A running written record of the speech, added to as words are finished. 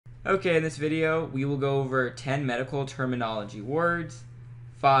Okay, in this video, we will go over 10 medical terminology words,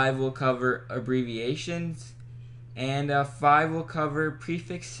 5 will cover abbreviations, and 5 will cover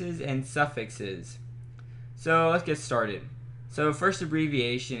prefixes and suffixes. So let's get started. So first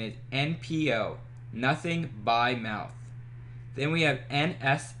abbreviation is NPO, nothing by mouth. Then we have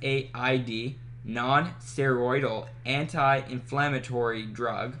NSAID, non-steroidal anti-inflammatory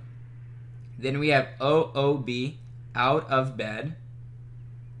drug. Then we have OOB, out of bed.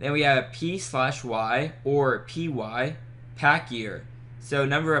 Then we have P/Y or PY, pack year, so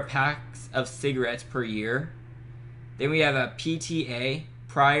number of packs of cigarettes per year. Then we have a PTA,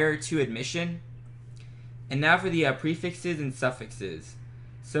 prior to admission. And now for the prefixes and suffixes.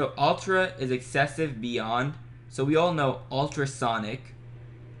 So ultra is excessive beyond, so we all know ultrasonic.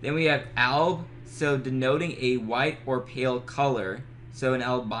 Then we have alb, so denoting a white or pale color, so an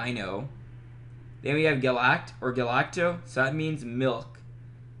albino. Then we have galact or galacto, so that means milk.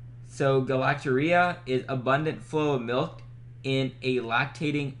 So galactorrhea is abundant flow of milk in a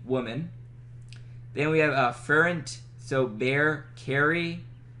lactating woman. Then we have afferent, so bear, carry.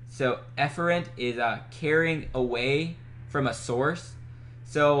 So efferent is carrying away from a source.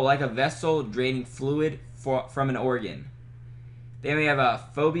 So like a vessel draining fluid from an organ. Then we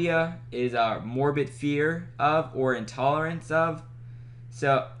have phobia is a morbid fear of or intolerance of.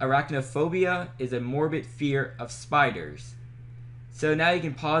 So arachnophobia is a morbid fear of spiders. So now you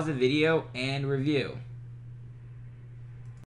can pause the video and review.